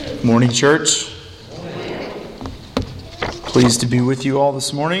Morning, church. Pleased to be with you all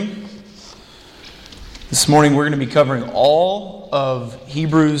this morning. This morning we're going to be covering all of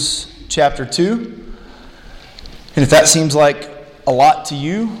Hebrews chapter 2. And if that seems like a lot to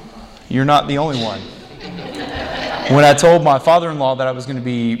you, you're not the only one. When I told my father-in-law that I was going to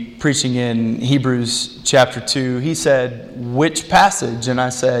be preaching in Hebrews chapter 2, he said, "Which passage?" And I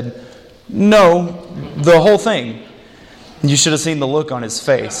said, "No, the whole thing." You should have seen the look on his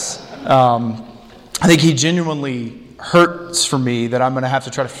face. I think he genuinely hurts for me that I'm going to have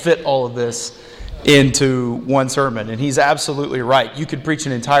to try to fit all of this into one sermon. And he's absolutely right. You could preach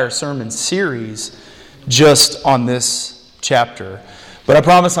an entire sermon series just on this chapter. But I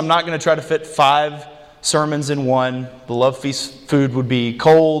promise I'm not going to try to fit 5 sermons in one. The Love Feast food would be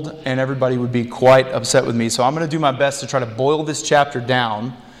cold and everybody would be quite upset with me. So I'm going to do my best to try to boil this chapter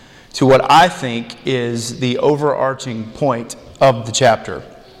down to what I think is the overarching point of the chapter.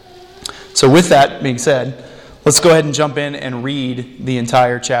 So with that being said, let's go ahead and jump in and read the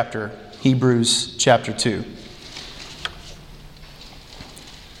entire chapter, Hebrews chapter 2.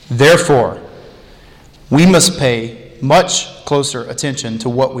 Therefore, we must pay much closer attention to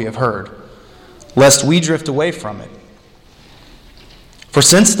what we have heard, lest we drift away from it. For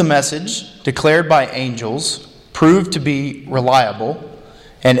since the message declared by angels proved to be reliable,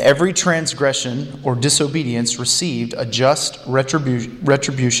 and every transgression or disobedience received a just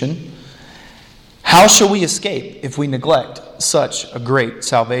retribution, how shall we escape if we neglect such a great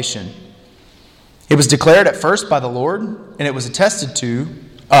salvation? It was declared at first by the Lord, and it was attested to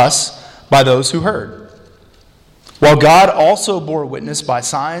us by those who heard. While God also bore witness by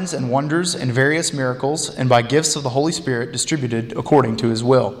signs and wonders and various miracles, and by gifts of the Holy Spirit distributed according to his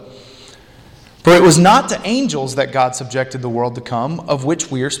will. For it was not to angels that God subjected the world to come, of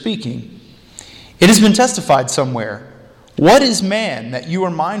which we are speaking. It has been testified somewhere, "What is man that you are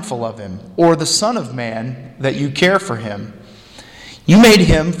mindful of him, or the son of man that you care for him? You made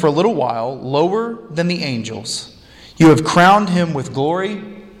him for a little while lower than the angels. You have crowned him with glory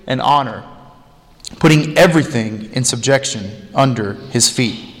and honor, putting everything in subjection under his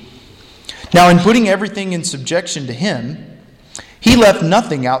feet." Now in putting everything in subjection to him, he left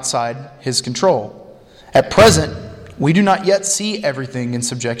nothing outside his control. At present, we do not yet see everything in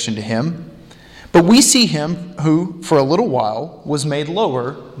subjection to him, but we see him who, for a little while, was made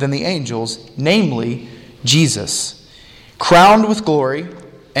lower than the angels, namely Jesus, crowned with glory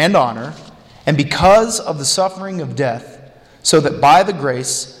and honor, and because of the suffering of death, so that by the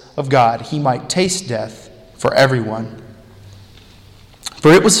grace of God he might taste death for everyone.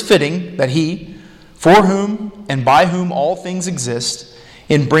 For it was fitting that he, for whom and by whom all things exist,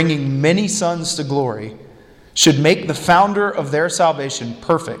 in bringing many sons to glory, should make the founder of their salvation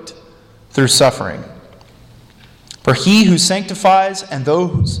perfect through suffering. For he who sanctifies and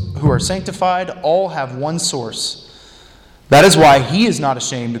those who are sanctified all have one source. That is why he is not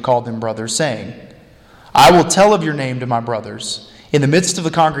ashamed to call them brothers, saying, "I will tell of your name to my brothers. In the midst of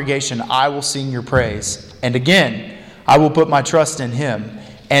the congregation I will sing your praise. And again, I will put my trust in him.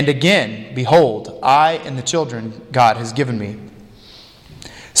 And again, behold, I and the children God has given me.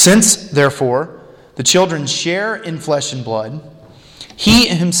 Since, therefore, the children share in flesh and blood, he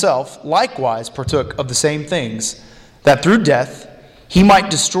himself likewise partook of the same things, that through death he might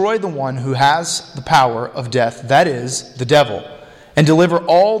destroy the one who has the power of death, that is, the devil, and deliver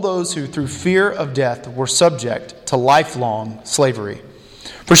all those who through fear of death were subject to lifelong slavery.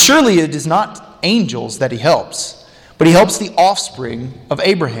 For surely it is not angels that he helps, but he helps the offspring of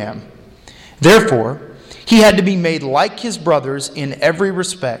Abraham. Therefore, he had to be made like his brothers in every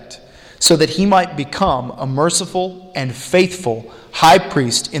respect, so that he might become a merciful and faithful high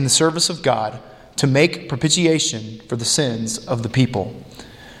priest in the service of God, to make propitiation for the sins of the people.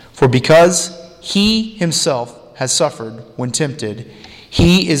 For because he himself has suffered when tempted,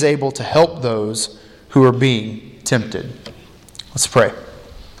 he is able to help those who are being tempted. Let's pray.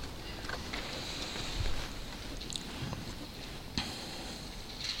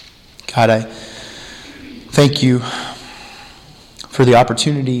 God, I thank you for the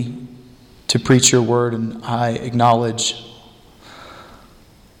opportunity to preach your word, and I acknowledge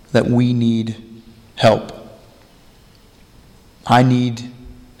that we need help. I need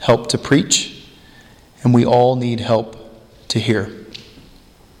help to preach, and we all need help to hear.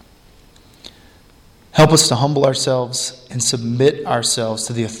 Help us to humble ourselves and submit ourselves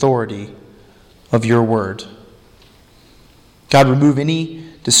to the authority of your word. God, remove any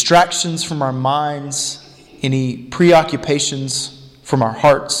distractions from our minds, any preoccupations from our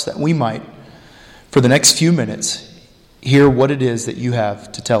hearts, that we might, for the next few minutes, hear what it is that you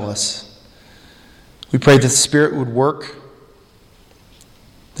have to tell us. We pray that the Spirit would work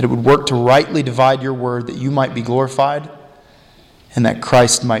that it would work to rightly divide your word, that you might be glorified and that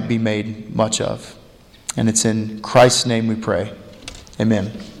Christ might be made much of. And it's in Christ's name we pray.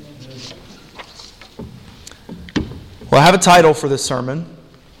 Amen. Well, I have a title for this sermon.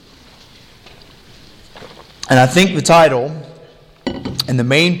 And I think the title and the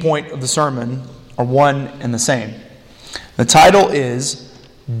main point of the sermon are one and the same. The title is,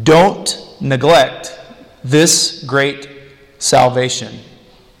 Don't Neglect This Great Salvation.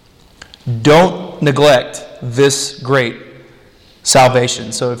 Don't neglect this great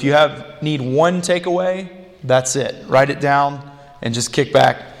salvation. So if you need one takeaway, that's it. Write it down and just kick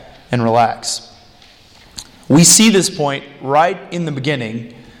back and relax. We see this point right in the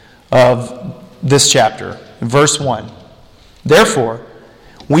beginning of this chapter, verse 1. Therefore,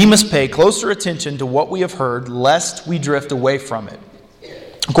 we must pay closer attention to what we have heard, lest we drift away from it.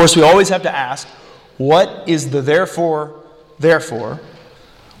 Of course, we always have to ask, what is the therefore?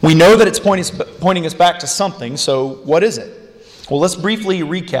 We know that it's pointing us back to something, so what is it? Well, let's briefly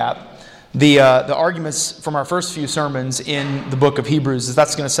recap the arguments from our first few sermons in the book of Hebrews, as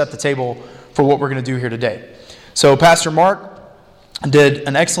that's going to set the table for what we're going to do here today. So Pastor Mark did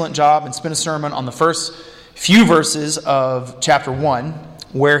an excellent job and spent a sermon on the first few verses of chapter 1,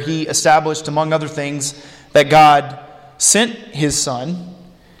 where he established, among other things, that God sent His Son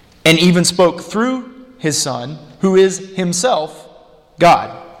and even spoke through His Son, who is Himself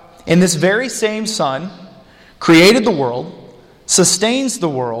God. And this very same Son created the world, sustains the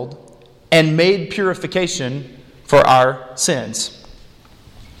world, and made purification for our sins.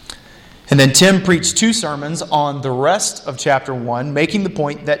 And then Tim preached 2 sermons on the rest of chapter 1, making the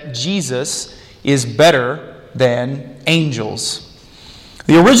point that Jesus is better than angels.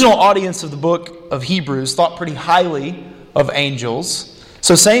 The original audience of the book of Hebrews thought pretty highly of angels,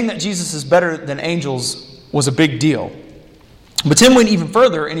 so saying that Jesus is better than angels was a big deal. But Tim went even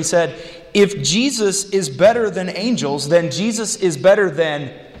further and he said, if Jesus is better than angels, then Jesus is better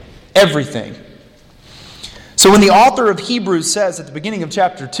than everything. So when the author of Hebrews says at the beginning of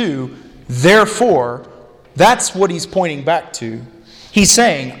chapter 2, therefore, that's what he's pointing back to. He's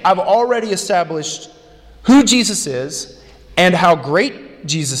saying, I've already established who Jesus is and how great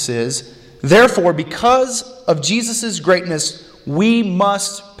Jesus is. Therefore, because of Jesus' greatness, we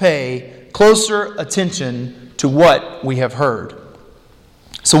must pay closer attention to what we have heard.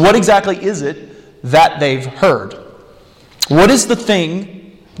 So what exactly is it that they've heard? What is the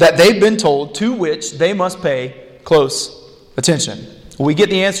thing that they've been told to which they must pay close attention? Well, we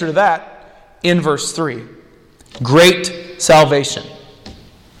get the answer to that in verse 3. Great salvation.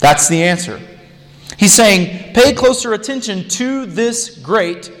 That's the answer. He's saying, pay closer attention to this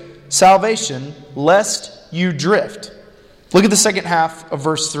great salvation, lest you drift. Look at the second half of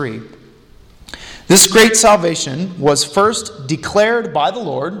verse 3. This great salvation was first declared by the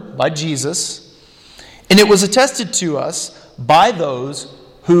Lord, by Jesus, and it was attested to us by those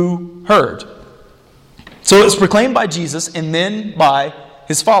who heard. So it was proclaimed by Jesus and then by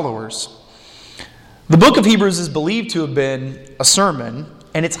His followers. The book of Hebrews is believed to have been a sermon,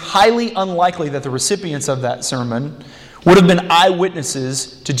 and it's highly unlikely that the recipients of that sermon would have been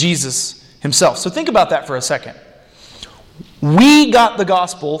eyewitnesses to Jesus Himself. So think about that for a second. We got the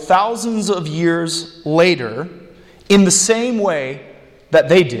gospel thousands of years later in the same way that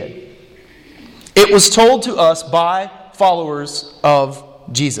they did. It was told to us by followers of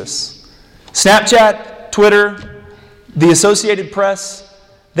Jesus. Snapchat, Twitter, the Associated Press,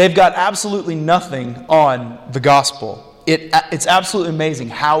 they've got absolutely nothing on the gospel. It's absolutely amazing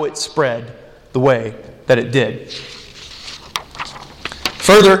how it spread the way that it did.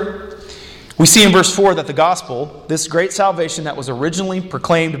 Further, we see in verse 4 that the gospel, this great salvation that was originally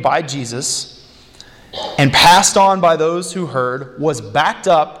proclaimed by Jesus and passed on by those who heard, was backed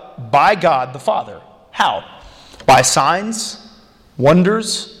up by God the Father. How? By signs,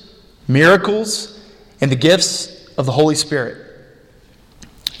 wonders, miracles, and the gifts of the Holy Spirit.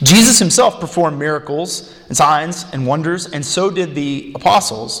 Jesus Himself performed miracles and signs and wonders, and so did the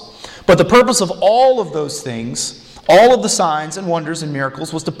apostles. But the purpose of all of those things, all of the signs and wonders and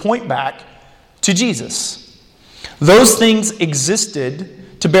miracles, was to point back to Jesus. Those things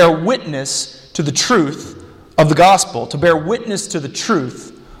existed to bear witness to the truth of the gospel, to bear witness to the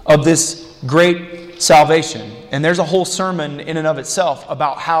truth of this great salvation. And there's a whole sermon in and of itself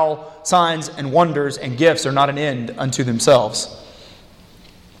about how signs and wonders and gifts are not an end unto themselves.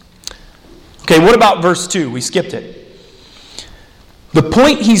 Okay, what about verse 2? We skipped it. The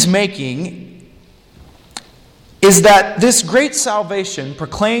point he's making is that this great salvation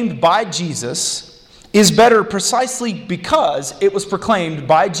proclaimed by Jesus is better precisely because it was proclaimed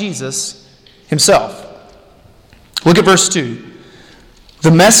by Jesus Himself. Look at verse 2.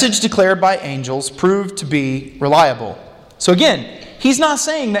 The message declared by angels proved to be reliable. So again, he's not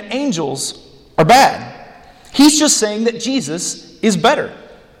saying that angels are bad. He's just saying that Jesus is better.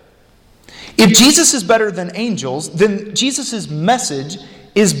 If Jesus is better than angels, then Jesus' message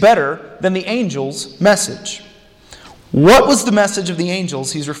is better than the angels' message. What was the message of the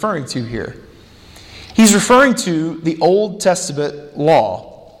angels he's referring to here? He's referring to the Old Testament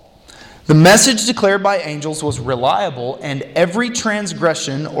law. The message declared by angels was reliable, and every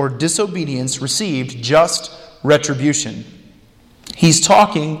transgression or disobedience received just retribution. He's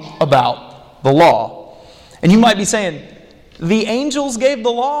talking about the law. And you might be saying, the angels gave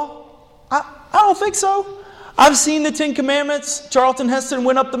the law? I don't think so. I've seen the Ten Commandments. Charlton Heston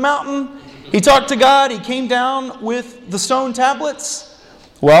went up the mountain. He talked to God. He came down with the stone tablets.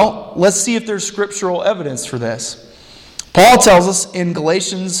 Well, let's see if there's scriptural evidence for this. Paul tells us in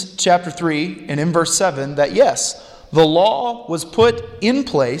Galatians chapter 3 and in verse 7 that yes, the law was put in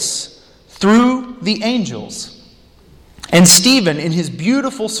place through the angels. And Stephen, in his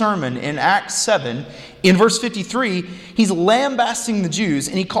beautiful sermon in Acts 7, in verse 53, he's lambasting the Jews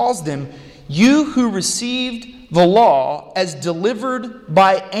and he calls them, "You who received the law as delivered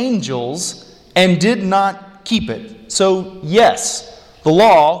by angels and did not keep it." So yes, the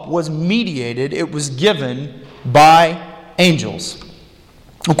law was mediated, it was given by angels.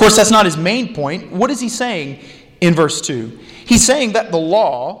 Of course, that's not his main point. What is he saying in verse 2? He's saying that the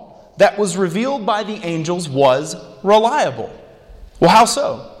law that was revealed by the angels was reliable. Well, how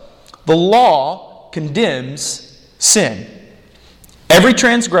so? The law condemns sin. Every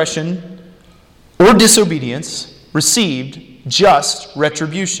transgression or disobedience received just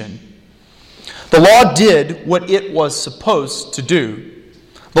retribution. The law did what it was supposed to do.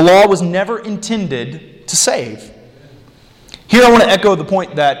 The law was never intended to save. Here I want to echo the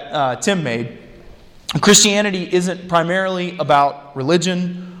point that Tim made. Christianity isn't primarily about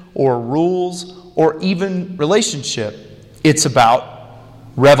religion or rules or even relationship. It's about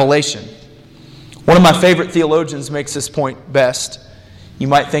revelation. One of my favorite theologians makes this point best. You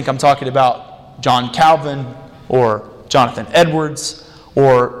might think I'm talking about John Calvin or Jonathan Edwards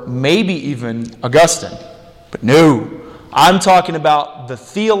or maybe even Augustine. But no, I'm talking about the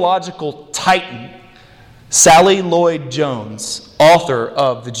theological titan, Sally Lloyd Jones, author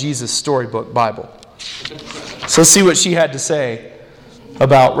of the Jesus Storybook Bible. So let's see what she had to say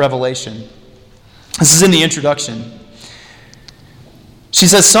about Revelation. This is in the introduction. She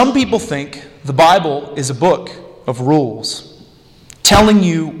says, "Some people think the Bible is a book of rules, telling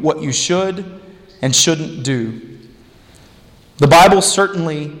you what you should and shouldn't do. The Bible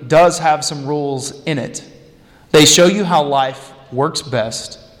certainly does have some rules in it. They show you how life works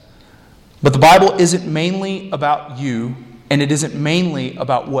best. But the Bible isn't mainly about you, and it isn't mainly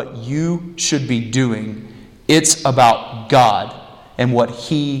about what you should be doing. It's about God and what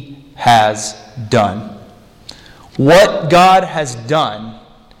He has done. What God has done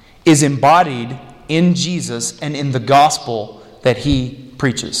is embodied in Jesus and in the gospel that He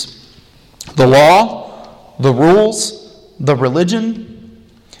preaches. The law, the rules, the religion,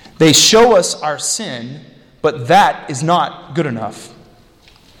 they show us our sin, but that is not good enough.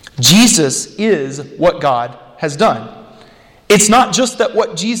 Jesus is what God has done. It's not just that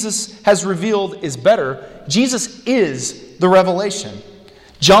what Jesus has revealed is better. Jesus is the revelation.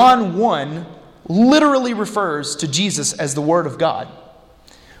 John 1 literally refers to Jesus as the Word of God.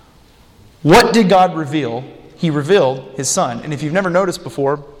 What did God reveal? He revealed His Son. And if you've never noticed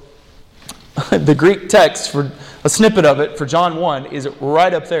before, the Greek text for a snippet of it for John 1 is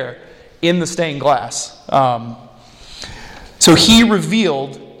right up there in the stained glass. So He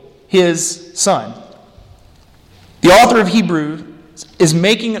revealed His Son. The author of Hebrews is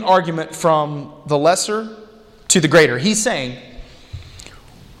making an argument from the lesser to the greater. He's saying,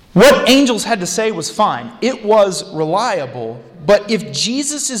 what angels had to say was fine. It was reliable. But if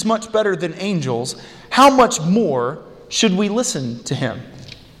Jesus is much better than angels, how much more should we listen to Him?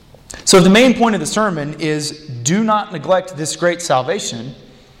 So the main point of the sermon is, do not neglect this great salvation.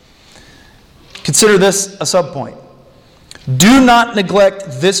 Consider this a subpoint. Do not neglect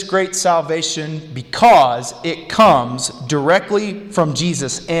this great salvation because it comes directly from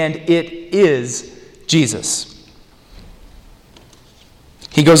Jesus, and it is Jesus.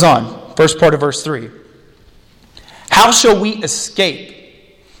 He goes on, first part of verse 3. How shall we escape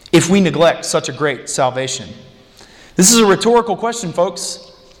if we neglect such a great salvation? This is a rhetorical question,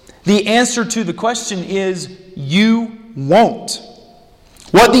 folks. The answer to the question is, you won't.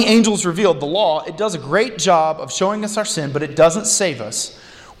 What the angels revealed, the law, it does a great job of showing us our sin, but it doesn't save us.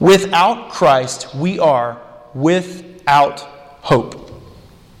 Without Christ, we are without hope.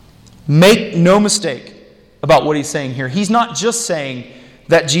 Make no mistake about what he's saying here. He's not just saying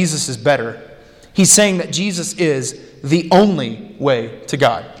that Jesus is better. He's saying that Jesus is the only way to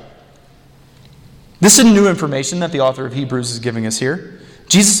God. This is new information that the author of Hebrews is giving us here.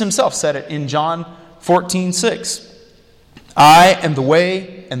 Jesus himself said it in John 14:6. I am the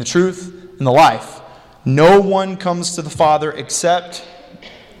way and the truth and the life. No one comes to the Father except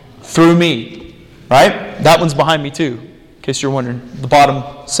through me. Right? That one's behind me too, in case you're wondering. The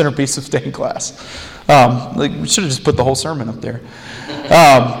bottom centerpiece of stained glass. We should have just put the whole sermon up there.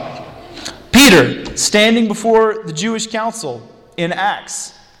 Peter, standing before the Jewish council in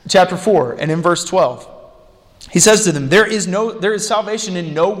Acts chapter 4 and in verse 12, he says to them, there is salvation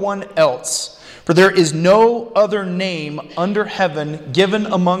in no one else, for there is no other name under heaven given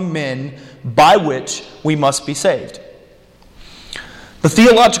among men by which we must be saved. The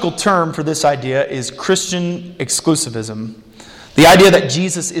theological term for this idea is Christian exclusivism. The idea that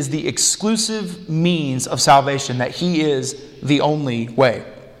Jesus is the exclusive means of salvation, that he is the only way.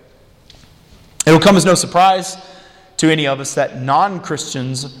 It will come as no surprise to any of us that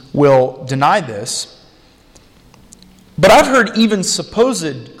non-Christians will deny this. But I've heard even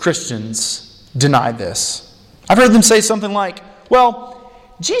supposed Christians deny this. I've heard them say something like, well,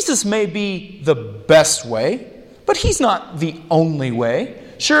 Jesus may be the best way, but he's not the only way.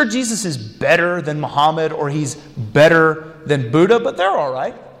 Sure, Jesus is better than Muhammad or he's better than Buddha, but they're all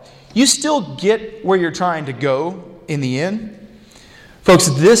right. You still get where you're trying to go in the end. Folks,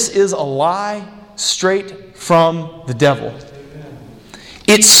 this is a lie straight from the devil.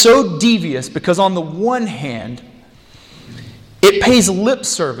 It's so devious because on the one hand, it pays lip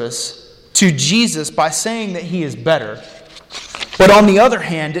service to Jesus by saying that he is better. But on the other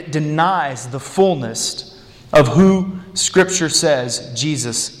hand, it denies the fullness of who Scripture says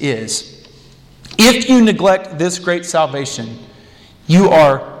Jesus is. If you neglect this great salvation, you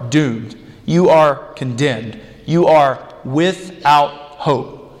are doomed. You are condemned. You are without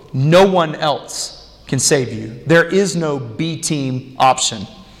hope. No one else can save you. There is no B-team option.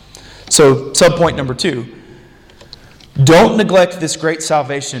 So, subpoint number 2. Don't neglect this great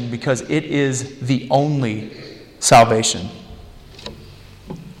salvation because it is the only salvation.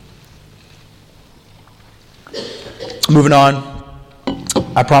 Moving on.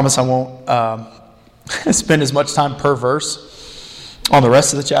 I promise I won't spend as much time per verse on the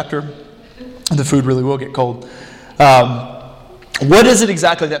rest of the chapter. The food really will get cold. What is it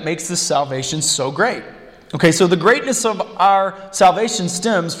exactly that makes this salvation so great? Okay, so the greatness of our salvation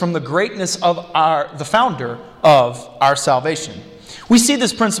stems from the greatness of the founder of our salvation. We see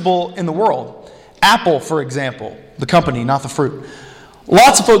this principle in the world. Apple, for example, the company, not the fruit.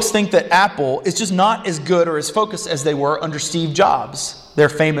 Lots of folks think that Apple is just not as good or as focused as they were under Steve Jobs, their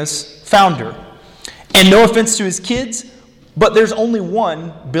famous founder. And no offense to his kids, but there's only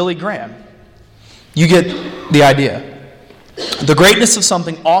one Billy Graham. You get the idea. The greatness of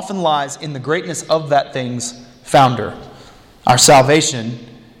something often lies in the greatness of that thing's founder. Our salvation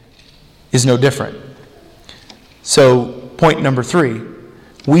is no different. So, point number 3.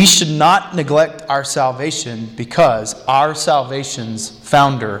 We should not neglect our salvation because our salvation's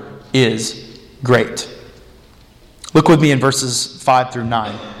founder is great. Look with me in verses 5 through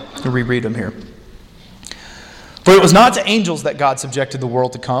 9. I'll reread them here. For it was not to angels that God subjected the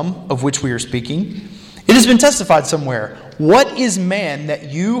world to come, of which we are speaking. It has been testified somewhere, what is man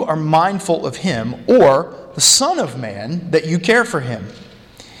that you are mindful of him, or the Son of Man that you care for him?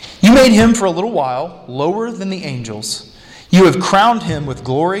 You made him for a little while lower than the angels. You have crowned him with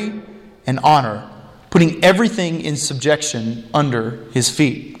glory and honor, putting everything in subjection under his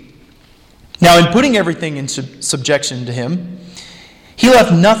feet. Now, in putting everything in subjection to him, he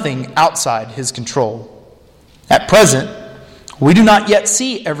left nothing outside his control. At present, we do not yet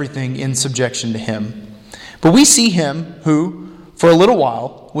see everything in subjection to him, but we see him who, for a little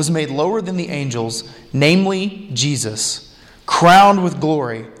while, was made lower than the angels, namely Jesus, crowned with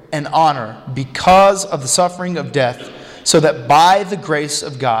glory and honor because of the suffering of death, so that by the grace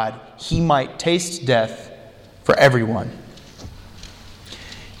of God he might taste death for everyone.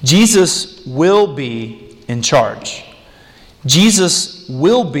 Jesus will be in charge. Jesus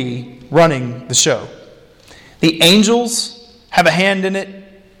will be running the show. The angels have a hand in it,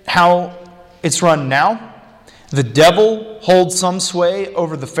 how it's run now. The devil holds some sway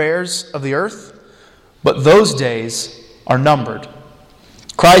over the affairs of the earth, but those days are numbered.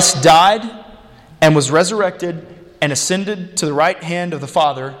 Christ died and was resurrected and ascended to the right hand of the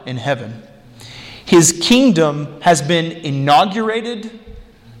Father in heaven. His kingdom has been inaugurated,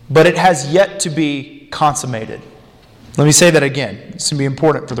 but it has yet to be consummated. Let me say that again. It's going to be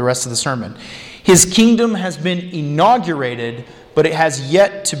important for the rest of the sermon. His kingdom has been inaugurated, but it has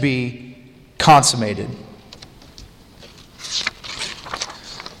yet to be consummated.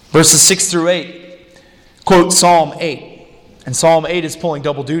 Verses 6 through 8 quote Psalm 8. And Psalm 8 is pulling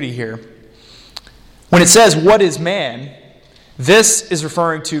double duty here. When it says, "What is man?" this is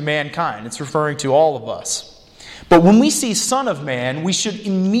referring to mankind. It's referring to all of us. But when we see Son of Man, we should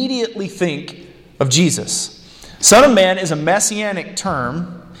immediately think of Jesus. Son of Man is a messianic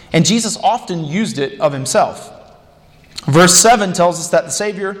term, and Jesus often used it of himself. Verse 7 tells us that the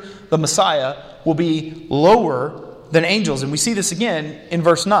Savior, the Messiah, will be lower than angels. And we see this again in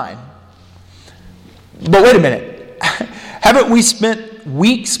verse 9. But wait a minute. Haven't we spent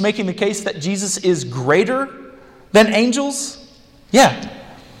weeks making the case that Jesus is greater than angels? Yeah.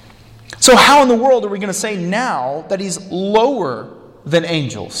 So how in the world are we going to say now that he's lower than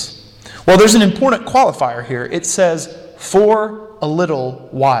angels? Well, there's an important qualifier here. It says, "for a little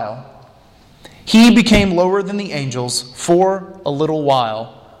while." He became lower than the angels for a little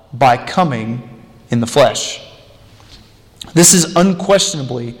while by coming in the flesh. This is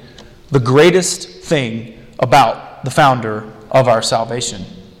unquestionably the greatest thing about the founder of our salvation.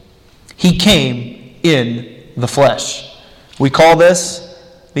 He came in the flesh. We call this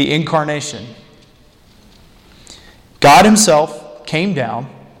the incarnation. God himself came down,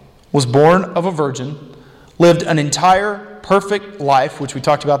 was born of a virgin, lived an entire perfect life, which we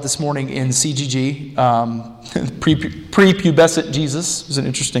talked about this morning in CGG, prepubescent Jesus. It was an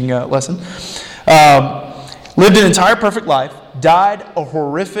interesting lesson. Lived an entire perfect life, died a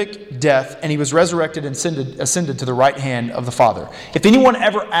horrific death, and he was resurrected and ascended to the right hand of the Father. If anyone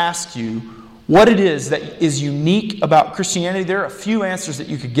ever asks you what it is that is unique about Christianity, there are a few answers that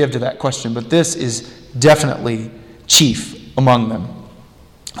you could give to that question, but this is definitely chief among them.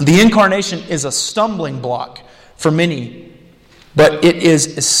 The incarnation is a stumbling block for many, but it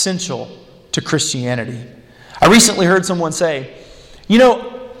is essential to Christianity. I recently heard someone say,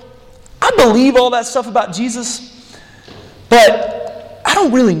 I believe all that stuff about Jesus, but I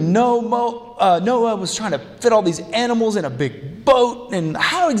don't really know. Noah was trying to fit all these animals in a big boat, and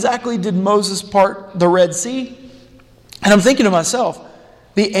how exactly did Moses part the Red Sea? And I'm thinking to myself,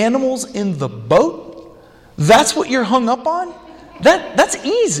 the animals in the boat? That's what you're hung up on? That's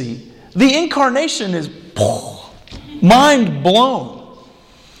easy. The incarnation is mind blown.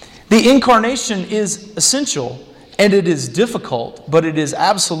 The incarnation is essential, and it is difficult, but it is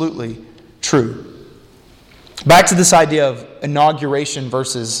absolutely true. Back to this idea of inauguration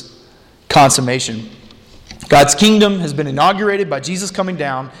versus consummation. God's kingdom has been inaugurated by Jesus coming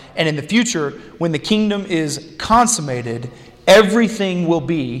down, and in the future, when the kingdom is consummated, everything will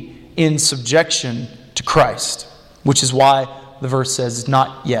be in subjection to Christ, which is why the verse says,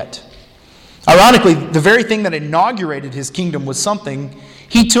 "not yet." Ironically, the very thing that inaugurated his kingdom was something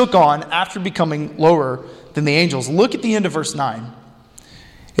he took on after becoming lower than the angels. Look at the end of verse 9.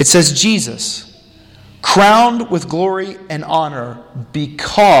 It says, "Jesus, crowned with glory and honor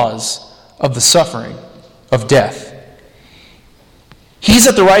because of the suffering of death." He's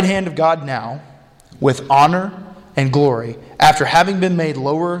at the right hand of God now with honor and glory after having been made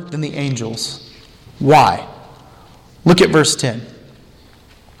lower than the angels. Why? Look at verse 10.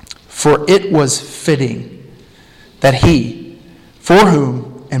 "For it was fitting that he, for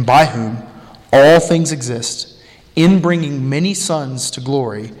whom and by whom all things exist, in bringing many sons to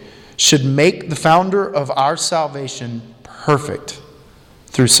glory, should make the founder of our salvation perfect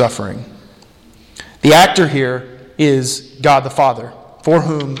through suffering." The actor here is God the Father, for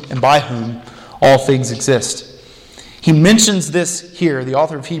whom and by whom all things exist. He mentions this here, the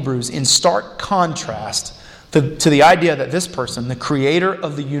author of Hebrews, in stark contrast to the idea that this person, the creator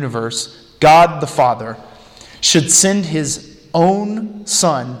of the universe, God the Father, should send his own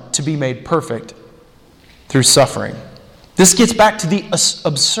Son to be made perfect through suffering. This gets back to the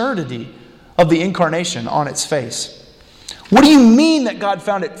absurdity of the incarnation on its face. What do you mean that God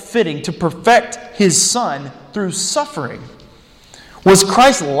found it fitting to perfect his Son through suffering? Was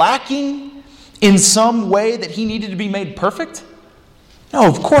Christ lacking in some way that he needed to be made perfect? No,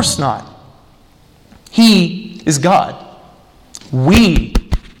 of course not. He is God. We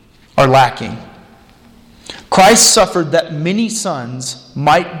are lacking. Christ suffered that many sons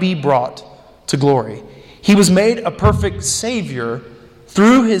might be brought to glory. He was made a perfect Savior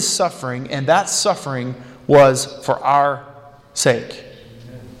through his suffering, and that suffering was for our sake.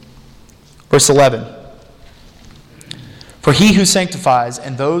 Verse 11. "For he who sanctifies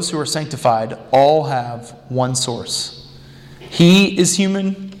and those who are sanctified all have one source. He is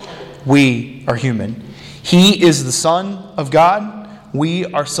human, we are human. He is the Son of God, we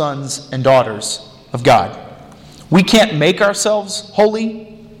are sons and daughters of God. We can't make ourselves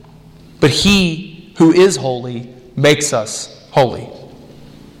holy, but he who is holy makes us holy.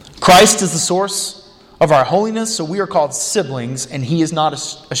 Christ is the source of our holiness, so we are called siblings, and he is not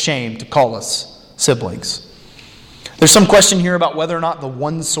ashamed to call us siblings. There's some question here about whether or not the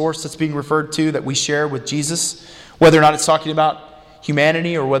one source that's being referred to that we share with Jesus, whether or not it's talking about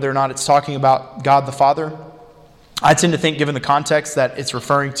humanity or whether or not it's talking about God the Father. I tend to think, given the context, that it's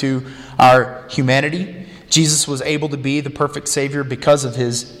referring to our humanity. Jesus was able to be the perfect Savior because of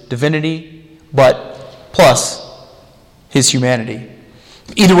his divinity, but plus his humanity.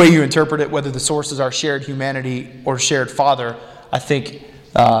 Either way you interpret it, whether the source is our shared humanity or shared Father, I think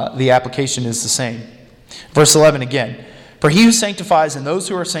the application is the same. Verse 11 again. For he who sanctifies and those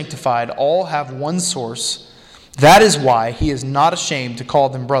who are sanctified all have one source. That is why he is not ashamed to call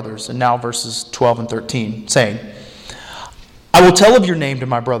them brothers. And now verses 12 and 13, saying, I will tell of your name to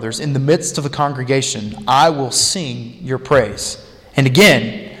my brothers. In the midst of the congregation, I will sing your praise. And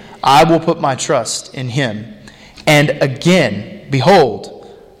again, I will put my trust in him. And again, behold,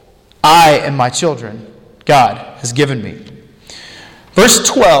 I and my children, God has given me. Verse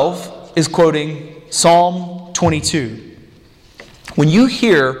 12 is quoting Psalm 22. When you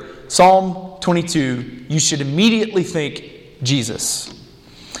hear Psalm 22, you should immediately think Jesus.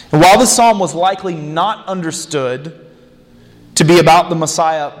 And while this psalm was likely not understood to be about the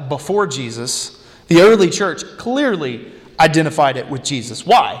Messiah before Jesus, the early church clearly identified it with Jesus.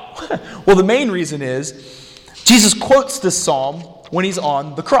 Why? Well, the main reason is Jesus quotes this psalm when he's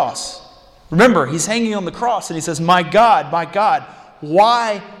on the cross. Remember, he's hanging on the cross and he says, my God,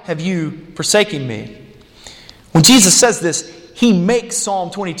 why have you forsaken me? When Jesus says this, he makes Psalm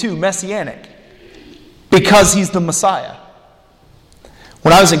 22 messianic because he's the Messiah.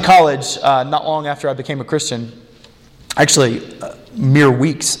 When I was in college, not long after I became a Christian, actually mere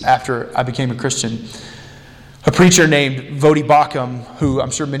weeks after I became a Christian, a preacher named Voddie Baucham, who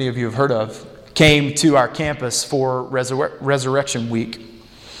I'm sure many of you have heard of, came to our campus for Resurrection Week.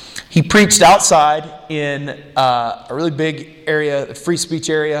 He preached outside in a really big area, a free speech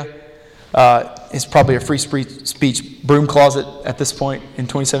area. It's probably a free speech broom closet at this point in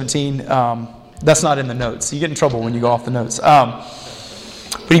 2017. That's not in the notes. You get in trouble when you go off the notes.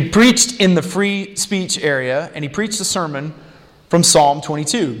 But he preached in the free speech area, and he preached a sermon from Psalm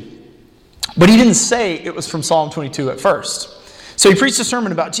 22. But he didn't say it was from Psalm 22 at first. So he preached a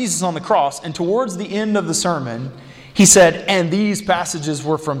sermon about Jesus on the cross, and towards the end of the sermon, he said, and these passages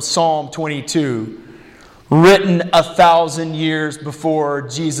were from Psalm 22, written 1,000 years before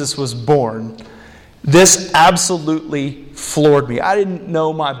Jesus was born. This absolutely floored me. I didn't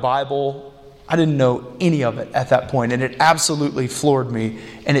know my Bible. I didn't know any of it at that point, and it absolutely floored me,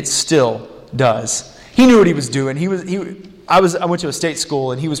 and it still does. He knew what he was doing. I went to a state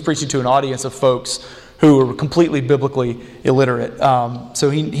school, and he was preaching to an audience of folks who were completely biblically illiterate. So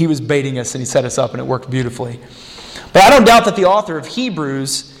he was baiting us, and he set us up, and it worked beautifully. But I don't doubt that the author of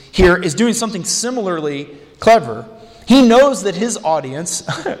Hebrews here is doing something similarly clever. He knows that his audience,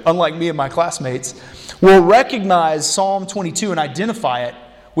 unlike me and my classmates, will recognize Psalm 22 and identify it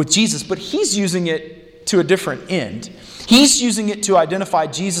with Jesus, but he's using it to a different end. He's using it to identify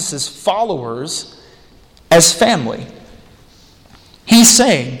Jesus' followers as family. He's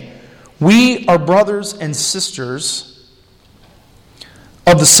saying, we are brothers and sisters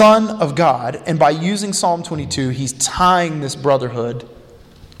of the Son of God, and by using Psalm 22, he's tying this brotherhood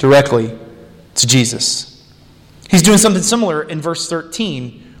directly to Jesus. He's doing something similar in verse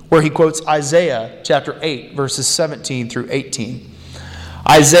 13, where he quotes Isaiah chapter 8, verses 17 through 18.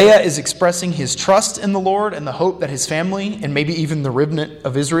 Isaiah is expressing his trust in the Lord and the hope that his family, and maybe even the remnant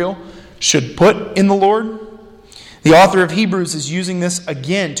of Israel, should put in the Lord. The author of Hebrews is using this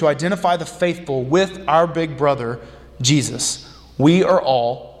again to identify the faithful with our big brother, Jesus. We are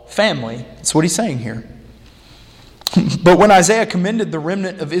all family. That's what he's saying here. But when Isaiah commended the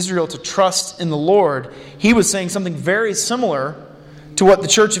remnant of Israel to trust in the Lord, he was saying something very similar to what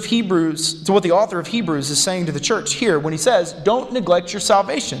the author of Hebrews is saying to the church here when he says, don't neglect your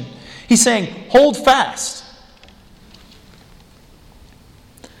salvation. He's saying, hold fast.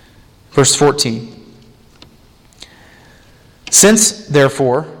 Verse 14. Since,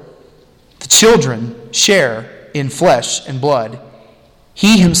 therefore, the children share in flesh and blood,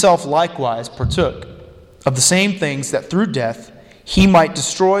 he himself likewise partook of the same things, that through death he might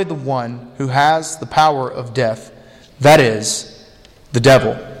destroy the one who has the power of death, that is, the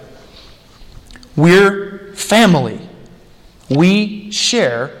devil. We're family. We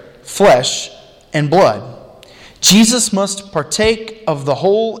share flesh and blood. Jesus must partake of the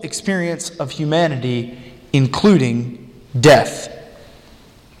whole experience of humanity, including death.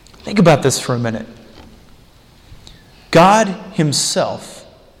 Think about this for a minute. God himself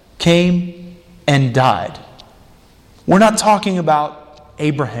came and died. We're not talking about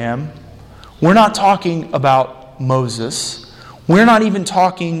Abraham. We're not talking about Moses. We're not even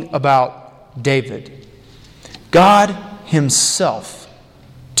talking about David. God himself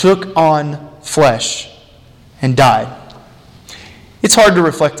took on flesh and died. It's hard to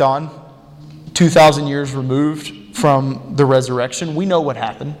reflect on 2,000 years removed from the resurrection. We know what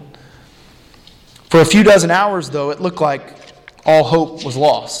happened. For a few dozen hours, though, it looked like all hope was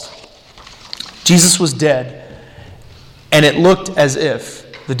lost. Jesus was dead, and it looked as if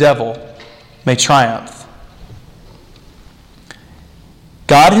the devil may triumph.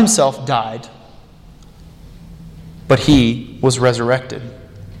 God himself died, but he was resurrected.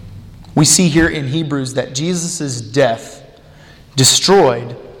 We see here in Hebrews that Jesus' death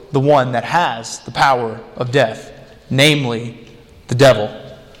destroyed the one that has the power of death, namely the devil.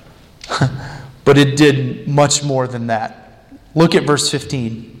 But it did much more than that. Look at verse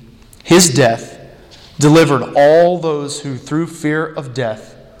 15. His death delivered all those who through fear of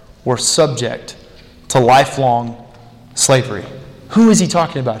death were subject to lifelong slavery. Who is he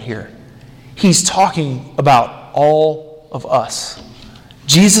talking about here? He's talking about all of us.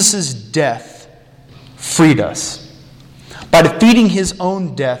 Jesus' death freed us. By defeating his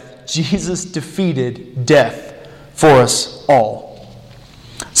own death, Jesus defeated death for us all.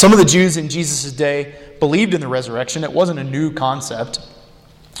 Some of the Jews in Jesus' day believed in the resurrection. It wasn't a new concept.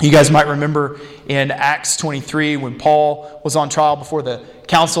 You guys might remember in Acts 23 when Paul was on trial before the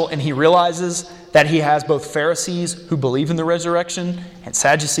council and he realizes that he has both Pharisees who believe in the resurrection and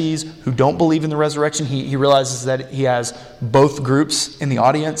Sadducees who don't believe in the resurrection. He realizes that he has both groups in the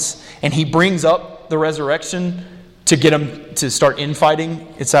audience, and he brings up the resurrection to get them to start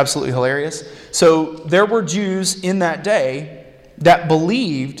infighting. It's absolutely hilarious. So there were Jews in that day that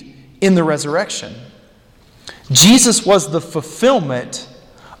believed in the resurrection. Jesus was the fulfillment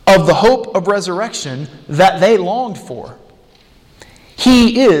of the hope of resurrection that they longed for.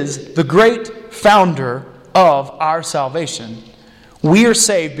 He is the great founder of our salvation. We are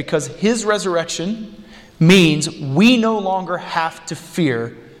saved because his resurrection means we no longer have to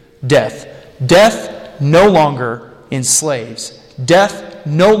fear death. Death no longer enslaves. Death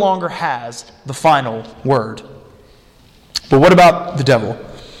no longer has the final word. But what about the devil?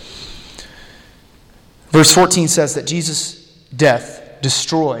 Verse 14 says that Jesus' death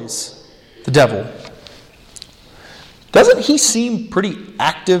destroys the devil. Doesn't he seem pretty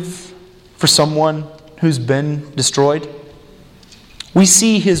active for someone who's been destroyed? We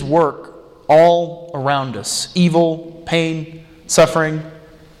see his work all around us. Evil, pain, suffering.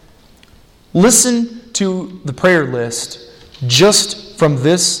 Listen to the prayer list just from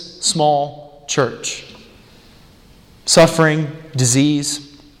this small church. Suffering,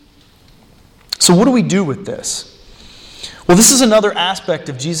 disease. So what do we do with this? Well, this is another aspect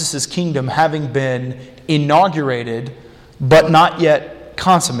of Jesus' kingdom having been inaugurated, but not yet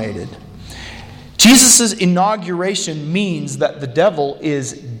consummated. Jesus' inauguration means that the devil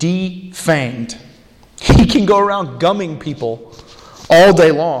is defanged. He can go around gumming people all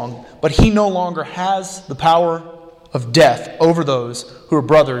day long, but he no longer has the power of death over those who are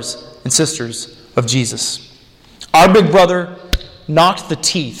brothers and sisters of Jesus. Our big brother knocked the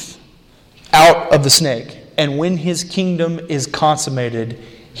teeth out of the snake, and when his kingdom is consummated,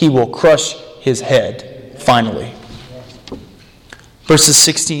 he will crush his head finally. Verses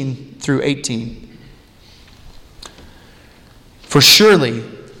 16 through 18. For surely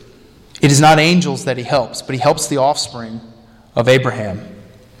it is not angels that he helps, but he helps the offspring of Abraham.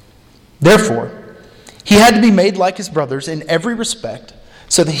 Therefore, he had to be made like his brothers in every respect,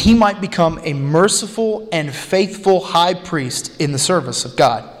 so that he might become a merciful and faithful high priest in the service of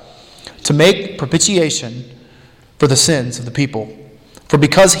God, to make propitiation for the sins of the people. For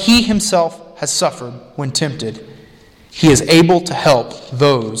because he himself has suffered when tempted, he is able to help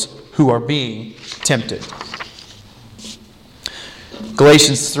those who are being tempted.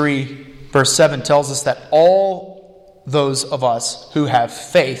 Galatians 3, verse 7 tells us that all those of us who have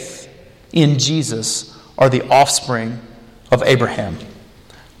faith in Jesus are the offspring of Abraham.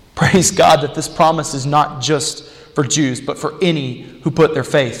 Praise God that this promise is not just for Jews, but for any who put their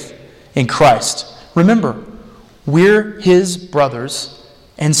faith in Christ. Remember, we're his brothers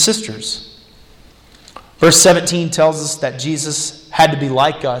and sisters. Verse 17 tells us that Jesus had to be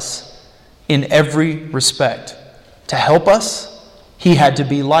like us in every respect. To help us, he had to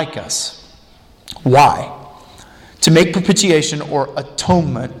be like us. Why? To make propitiation or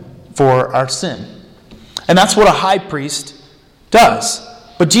atonement for our sin. And that's what a high priest does.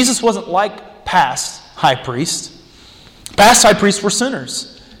 But Jesus wasn't like past high priests. Past high priests were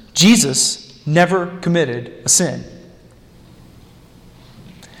sinners. Jesus never committed a sin.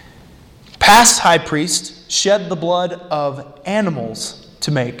 Past high priests shed the blood of animals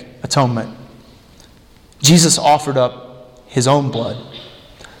to make atonement. Jesus offered up his own blood.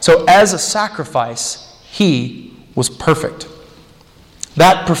 So as a sacrifice, he was perfect.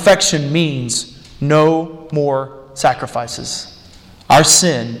 That perfection means no more sacrifices. Our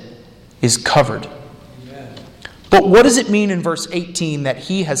sin is covered. Amen. But what does it mean in verse 18 that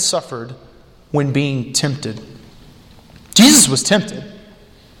he has suffered when being tempted? Jesus was tempted.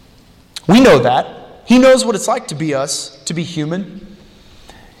 We know that. He knows what it's like to be us, to be human.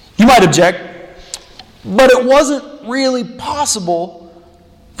 You might object, but it wasn't really possible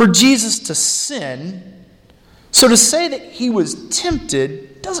for Jesus to sin. So to say that he was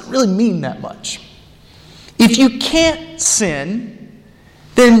tempted doesn't really mean that much. If you can't sin,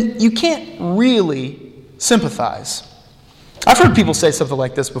 then you can't really sympathize. I've heard people say something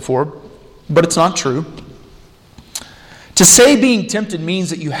like this before, but it's not true. To say being tempted means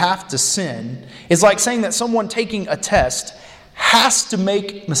that you have to sin is like saying that someone taking a test has to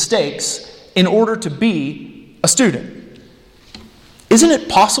make mistakes in order to be a student. Isn't it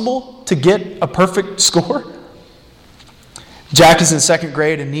possible to get a perfect score? Jack is in second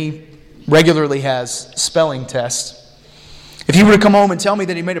grade and he regularly has spelling tests. If he were to come home and tell me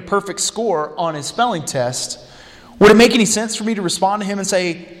that he made a perfect score on his spelling test, would it make any sense for me to respond to him and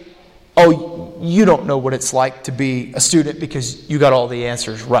say, "Oh, you don't know what it's like to be a student because you got all the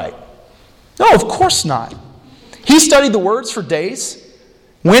answers right"? No, of course not. He studied the words for days,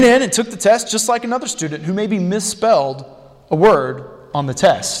 went in and took the test just like another student who maybe misspelled a word on the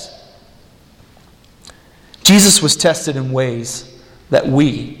test. Jesus was tested in ways that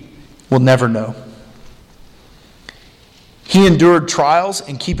we will never know. He endured trials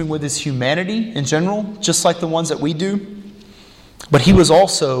in keeping with his humanity in general, just like the ones that we do. But he was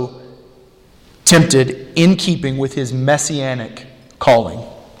also tempted in keeping with his messianic calling.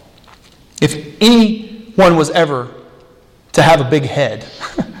 If anyone was ever to have a big head,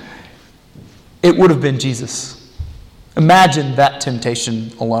 it would have been Jesus. Imagine that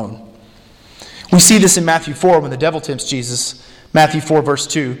temptation alone. We see this in Matthew 4 when the devil tempts Jesus. Matthew 4 verse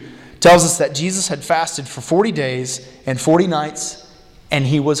 2 tells us that Jesus had fasted for 40 days and 40 nights and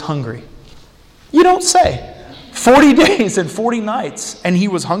he was hungry. You don't say. 40 days and 40 nights and he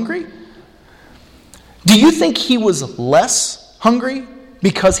was hungry? Do you think he was less hungry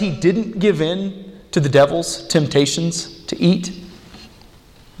because he didn't give in to the devil's temptations to eat?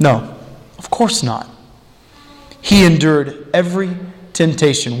 No, of course not. He endured every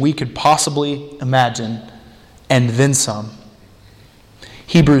temptation we could possibly imagine, and then some.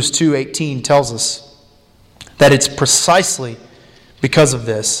 Hebrews 2:18 tells us that it's precisely because of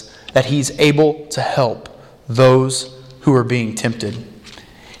this that he's able to help those who are being tempted.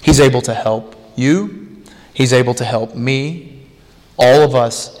 He's able to help you. He's able to help me, all of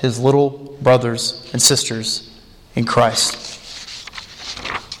us, his little brothers and sisters in Christ.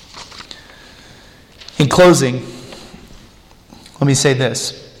 In closing, let me say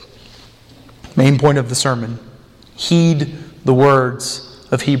this. Main point of the sermon. Heed the words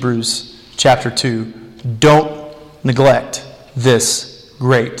of Hebrews chapter 2. Don't neglect this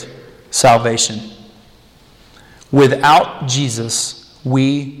great salvation. Without Jesus,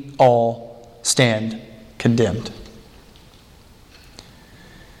 we all stand condemned.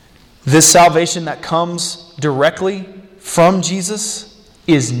 This salvation that comes directly from Jesus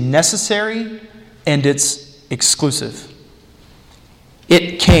is necessary and it's exclusive.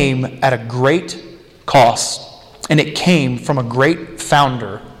 It came at a great cost, and it came from a great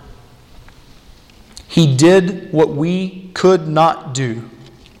founder. He did what we could not do,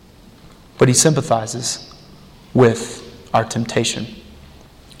 but he sympathizes with our temptation.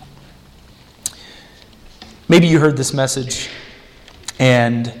 Maybe you heard this message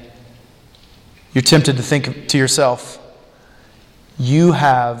and you're tempted to think to yourself, you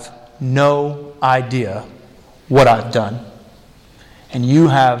have no idea what I've done. And you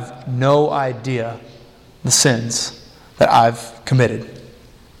have no idea the sins that I've committed.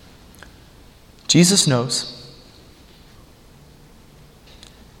 Jesus knows.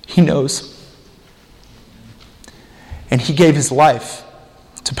 He knows. And he gave his life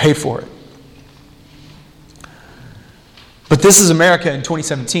to pay for it. But this is America in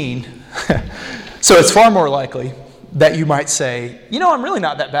 2017, so it's far more likely that you might say, I'm really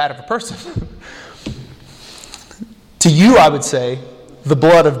not that bad of a person. To you, I would say, the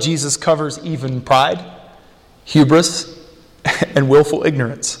blood of Jesus covers even pride, hubris, and willful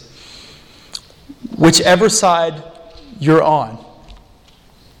ignorance. Whichever side you're on,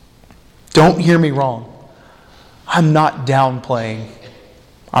 don't hear me wrong. I'm not downplaying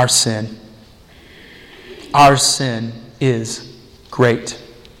our sin. Our sin is great.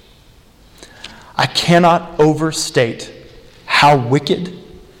 I cannot overstate how wicked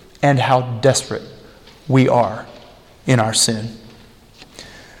and how desperate we are in our sin.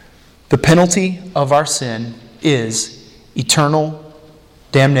 The penalty of our sin is eternal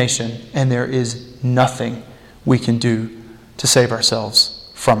damnation, and there is nothing we can do to save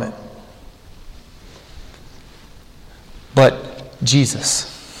ourselves from it. But Jesus,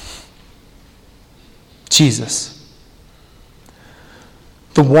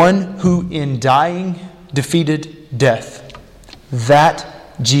 the one who in dying defeated death, that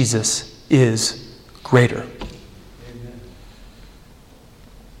Jesus is greater.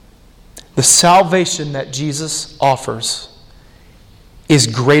 The salvation that Jesus offers is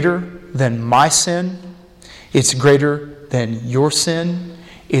greater than my sin. It's greater than your sin.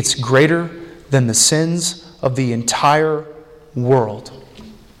 It's greater than the sins of the entire world.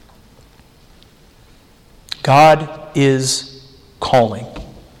 God is calling.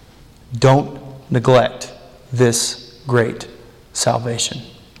 Don't neglect this great salvation.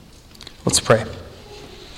 Let's pray.